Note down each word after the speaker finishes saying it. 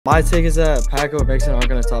My take is that Paco and Mixon aren't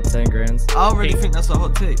going to top 10 grands. I already think that's a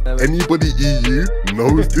hot take. Anybody EU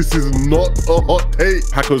knows this is not a hot take.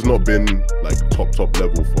 Paco's not been like top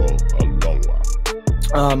level for a long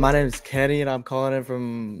while. My name is Kenny and I'm calling in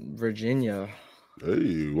from Virginia.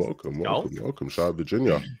 Hey, welcome. Shout out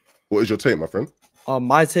Virginia. What is your take, my friend?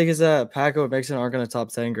 My take is that Paco and Mixon aren't going to top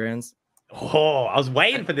 10 grands. Oh, I was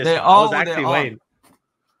waiting for this. I was actually waiting.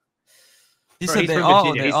 He Bro, said they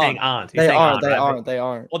are. He's saying aren't. They aren't. They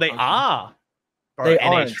aren't. Well, they are. Bro, they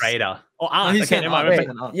NA aren't. Trader. Oh, aren't. He's okay, saying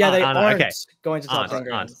aren't. Yeah, they aren't okay. going to top 10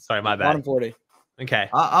 grands. Sorry, my bad. Bottom 40. Okay.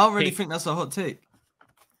 I already think that's a hot take.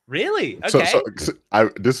 Really? Okay.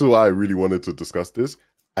 This is why I really wanted to discuss this.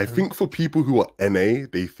 I think for people who are NA,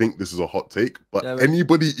 they think this is a hot take, but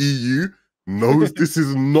anybody EU knows this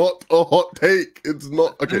is not a hot take. It's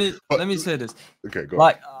not. Okay. Let me say this. Okay, go.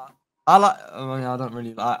 Like, I mean, I don't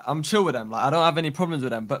really like. I'm chill with them. Like, I don't have any problems with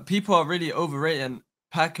them. But people are really overrating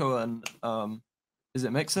Paco and is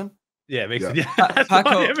it Mixon? Yeah, Mixon. Yeah.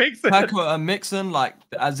 Paco and Mixon, like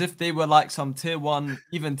as if they were like some tier 1,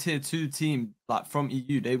 even tier 2 team, like from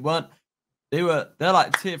EU. They weren't. They're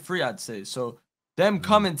like tier 3, I'd say. So them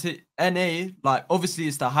coming to NA, like obviously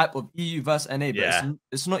it's the hype of EU versus NA, but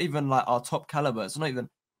it's not even like our top caliber. It's not even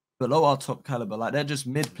below our top caliber. Like they're just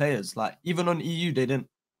mid players. Like even on EU, they didn't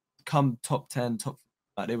come top 10,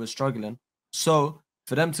 like they were struggling. So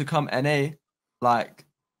for them to come NA, like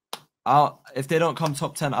if they don't come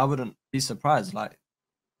top 10, I wouldn't be surprised. Like,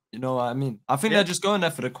 you know what I mean? I think they're just going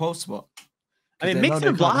there for the quote spot. I mean, Mixon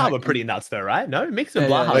and Blaha were pretty nuts though, right? No, Mixon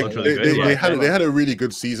and Blaha looked really good. They had a really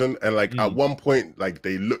good season, and like at one point, like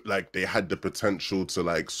they looked like they had the potential to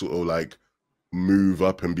like sort of like move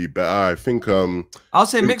up and be better. I think I'll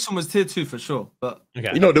say Mixon was tier 2 for sure, but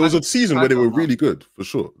you know, there was a season where they were really good for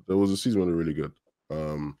sure. There was a season where they were really good.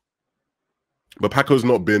 But Paco's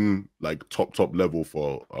not been like top level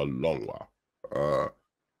for a long while.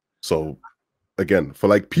 So again, for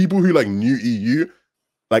like people who like new EU,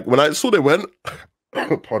 like when I saw they went,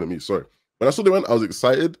 pardon me, sorry. When I saw they went, I was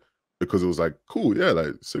excited because it was like cool, yeah,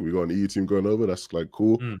 like say we got an EU team going over, that's like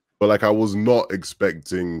cool. But like I was not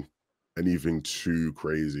expecting anything too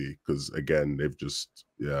crazy because again, they've just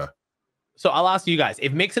So I'll ask you guys,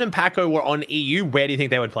 if Mixon and Paco were on EU, where do you think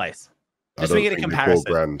they would place? Just so we get a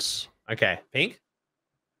comparison. Okay, Pink?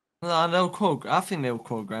 No, they'll call. I think they'll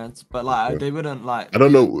call grants, but like they wouldn't like. I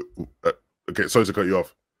don't know. Okay, sorry to cut you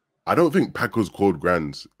off. I don't think Paco's called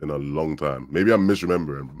grands in a long time. Maybe I'm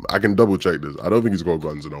misremembering. I can double check this. I don't think he's called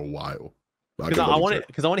grands in a while. Because I want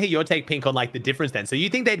to hear your take, Pink, on like the difference then. So you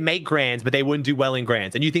think they'd make grands, but they wouldn't do well in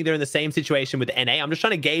grands, and you think they're in the same situation with NA? I'm just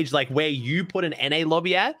trying to gauge like where you put an NA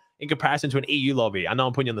lobby at in comparison to an EU lobby. I know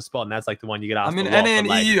I'm putting you on the spot, and that's like the one you get asked. I mean, a lot, NA and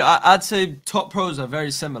like... EU, I'd say top pros are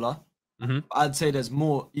very similar. I'd say there's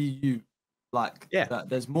more EU, like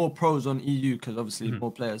there's more pros on EU because obviously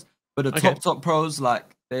more players. But the top pros,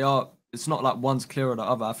 like they are. It's not like one's clearer than the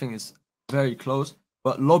other. I think it's very close.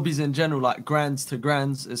 But lobbies in general, like grands to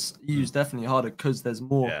grands, EU's definitely harder because there's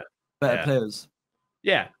more better players.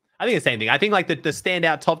 Yeah. I think the same thing. I think like the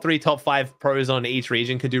standout top 3, top 5 pros on each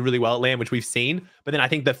region could do really well at LAN, which we've seen. But then I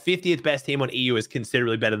think the 50th best team on EU is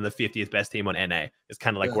considerably better than the 50th best team on NA. It's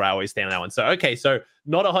kind of like where I always stand on that one. So, okay, so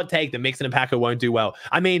not a hot take that Mixon and Paco won't do well.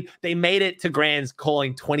 I mean, they made it to grands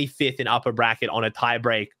calling 25th in upper bracket on a tie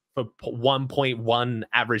break for 1.1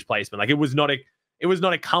 average placement. Like it was not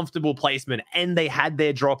a comfortable placement, and they had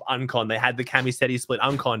their drop uncon. They had the Cami Seti split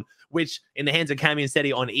uncon, which in the hands of Cami and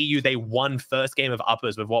Seti on EU, they won first game of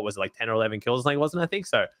uppers with what was it, like 10 or 11 kills or something, wasn't it? I think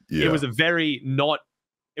so. It was a very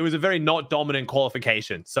not dominant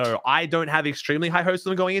qualification. So I don't have extremely high hopes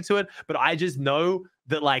of them going into it, but I just know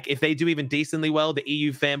that like if they do even decently well, the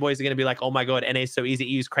EU fanboys are going to be like, oh my god, NA is so easy,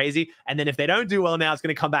 EU's crazy. And then if they don't do well now, it's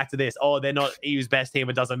going to come back to this, oh, they're not EU's best team,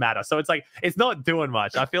 it doesn't matter. So it's like it's not doing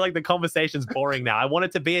much. I feel like the conversation's boring now. I want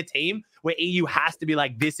it to be a team where EU has to be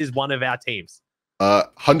like, this is one of our teams.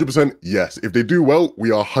 100% yes. If they do well,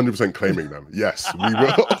 we are 100% claiming them. Yes, we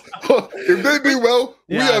will. If they do well,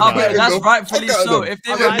 we are. That's rightfully so. If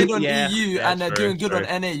they're good on EU and they're doing good on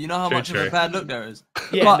NA, you know how much of a bad look there is.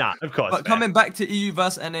 Of course. But coming back to EU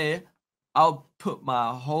versus NA, I'll put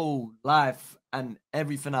my whole life and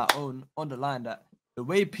everything I own on the line. That the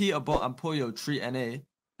way Peterbot and Poyo treat NA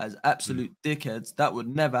as absolute dickheads, that would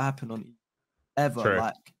never happen on EU ever.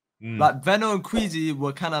 Like Veno and Queasy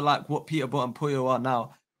were kind of like what Peterbot and Poyo are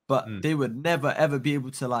now, but they would never ever be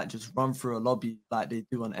able to like just run through a lobby like they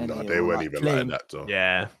do on NA. No, they weren't even like that though.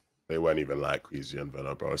 Yeah, they weren't even like Queasy and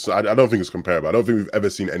Veno, bro. So I don't think it's comparable. I don't think we've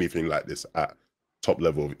ever seen anything like this at top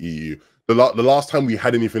level of EU. The last time we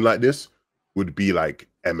had anything like this would be like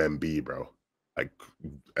MMB, bro. like,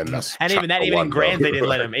 and that's even in Grand they didn't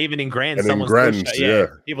let him. Even in Grand, and in Grand,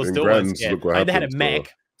 people in still Grand, weren't scared. look what I mean, they had a happened,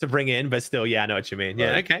 mech to bring in, but still, yeah, I know what you mean.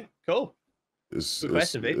 Yeah, okay, cool. It's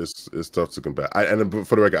tough to compare. And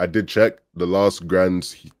for the record, I did check the last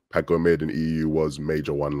Grands Paco made in EU was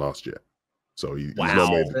Major 1 last year. So he's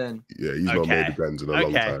not made, he's not made the Grands in a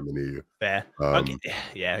long time in EU. Fair. Okay.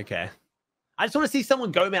 Yeah, okay. I just want to see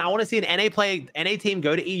someone go, man. I want to see an NA team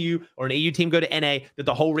go to EU or an EU team go to NA that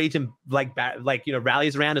the whole region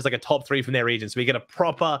rallies around as like a top 3 from their region. So we get a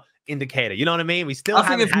proper indicator. You know what I mean? We still I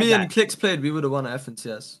think if me and Clicks played, we would have won at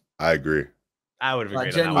FNCS. I agree. I would have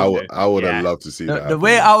agreed. I would have loved to see that. The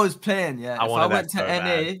way I was playing, if I went to so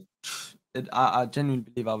NA, I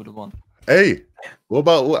genuinely believe I would have won. Hey, what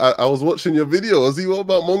about? I was watching your video. What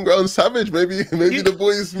about Mongrel and Savage? Maybe the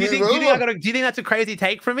boys. Do you think that's a crazy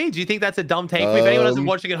take from me? Do you think that's a dumb take from me? If anyone else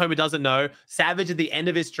watching at home who doesn't know, Savage at the end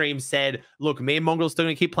of his stream said, "Look, me and Mongrel still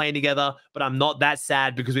gonna keep playing together, but I'm not that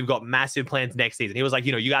sad because we've got massive plans next season." He was like,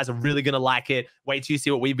 you guys are really gonna like it. Wait till you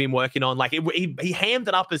see what we've been working on. Like he hammed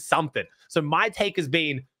it up as something. So my take has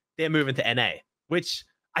been they're moving to NA, which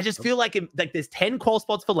I just feel like there's 10 qual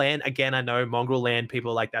spots for LAN. Again, I know Mongrel LAN,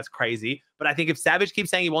 people are like, that's crazy. But I think if Savage keeps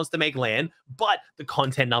saying he wants to make LAN, but the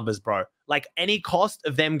content numbers, bro, like any cost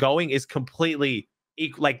of them going is completely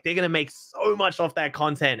equal. Like they're going to make so much off that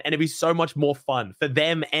content and it'd be so much more fun for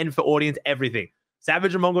them and for audience, everything.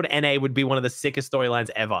 Savage and Mongrel to NA would be one of the sickest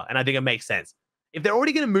storylines ever. And I think it makes sense. If they're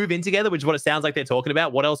already going to move in together, which is what it sounds like they're talking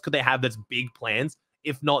about, what else could they have that's big plans?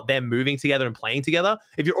 If not them moving together and playing together.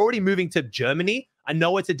 If you're already moving to Germany, I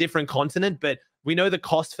know it's a different continent, but we know the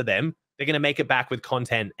cost for them. They're going to make it back with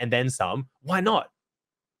content and then some. Why not?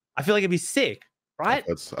 I feel like it'd be sick, right?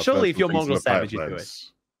 Surely if you're Mongrel Savage, you'd do it.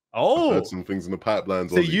 Oh, I've heard some things in the pipelines.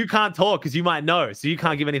 So you can't talk because you might know. So you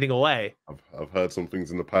can't give anything away. I've heard some things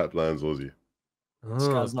in the pipelines, Ozzy. This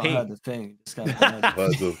guy's not heard the thing. This guy's not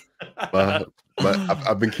heard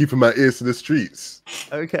I've been keeping my ears to the streets.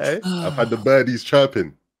 Okay. I've had the birdies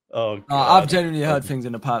chirping. Oh, God. I've genuinely heard things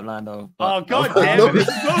in the pipeline, though. Oh, God damn it. This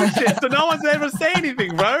is bullshit. So no one's ever say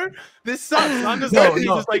anything, bro. This sucks. I'm just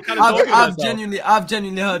just like kind of I've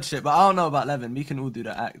genuinely heard shit, but I don't know about Leven. We can all do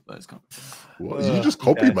the act, but it's gone. What? You just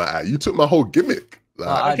copied my act. You took my whole gimmick.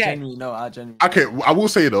 I genuinely know. Okay, I will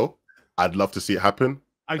say, though, I'd love to see it happen.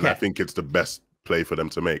 Okay. And I think it's the best play for them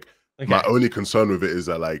to make. Okay. My only concern with it is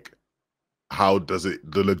that, like, how does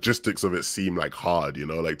the logistics of it seem like hard,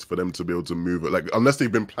 like for them to be able to move it, like unless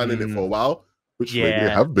they've been planning it for a while, which maybe they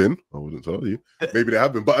have been. I wouldn't tell you. Maybe they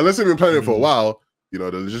have been, but unless they've been planning it for a while, the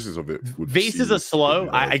logistics of it. Visas are slow.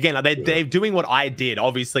 They're doing what I did,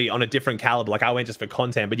 obviously on a different caliber. Like I went just for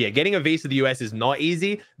content, but yeah, getting a visa to the US is not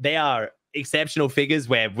easy. They are exceptional figures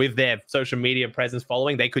where with their social media presence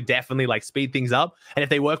following, they could definitely like speed things up. And if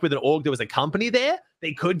they work with an org that was a company there,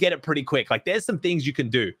 they could get it pretty quick. Like there's some things you can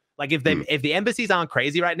do. Like if the embassies aren't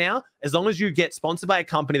crazy right now, as long as you get sponsored by a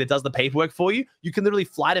company that does the paperwork for you, you can literally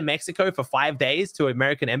fly to Mexico for 5 days to an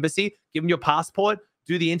American embassy, give them your passport,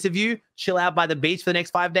 do the interview, chill out by the beach for the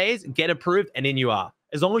next 5 days, get approved, and in you are.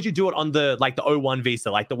 As long as you do it on the O1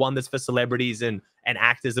 visa, like the one that's for celebrities and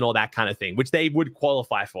actors and all that kind of thing, which they would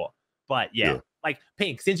qualify for. But yeah, like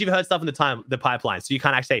Pink, since you've heard stuff in the pipeline, so you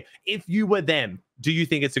can't actually say, if you were them, do you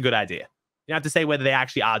think it's a good idea? You have to say whether they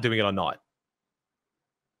actually are doing it or not.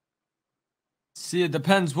 See, it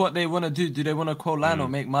depends what they want to do. Do they want to qual LAN or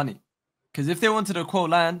make money? Because if they wanted to qual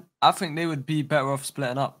LAN, I think they would be better off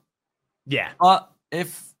splitting up. Yeah. But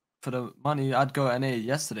if for the money, I'd go NA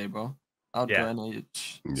yesterday, bro. I'd go NA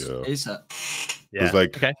ASAP. Yeah. It's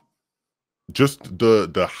like just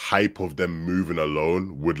the hype of them moving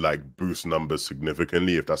alone would like boost numbers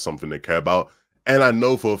significantly if that's something they care about. And I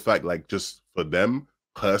know for a fact, like just for them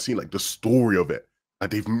personally, like the story of it. Like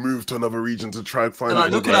they've moved to another region to try and find. Like,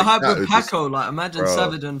 look at the hype with Paco. Like imagine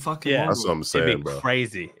Savage and fucking. Yeah, that's what I'm saying, It'd be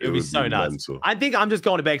crazy. It would be so nuts. I think I'm just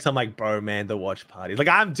going to bed because I'm like, bro, man, the watch party. Like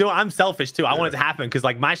I'm selfish too. I want it to happen because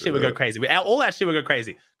like my shit would go crazy. All that shit would go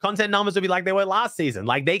crazy. Content numbers would be like they were last season.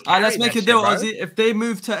 Like they. Let's make a deal, Ozzy. If they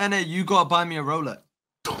move to NA, you gotta buy me a Rolex.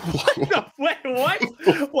 Wait, what?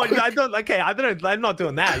 What? I don't. Okay, I don't. I'm not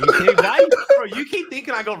doing that. You kidding? Why, bro? You keep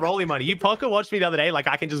thinking I got rolling money. You poker watched me the other day. Like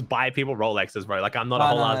I can just buy people Rolexes, bro. Like I'm not a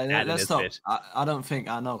whole ass ad in this bitch. I don't think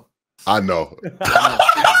I know. I know.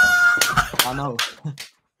 I know.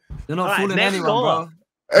 You're not fooling anyone, bro.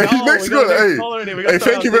 Hey, next caller. Hey,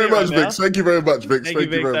 thank you very much, Vix. Thank you very much, Vix. Thank you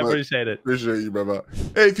very much. I appreciate it. Appreciate you, brother.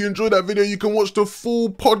 Hey, if you enjoyed that video, you can watch the full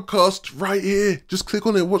podcast right here. Just click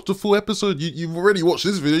on it, watch the full episode. You've already watched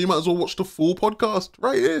this video. You might as well watch the full podcast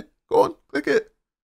right here. Go on, click it.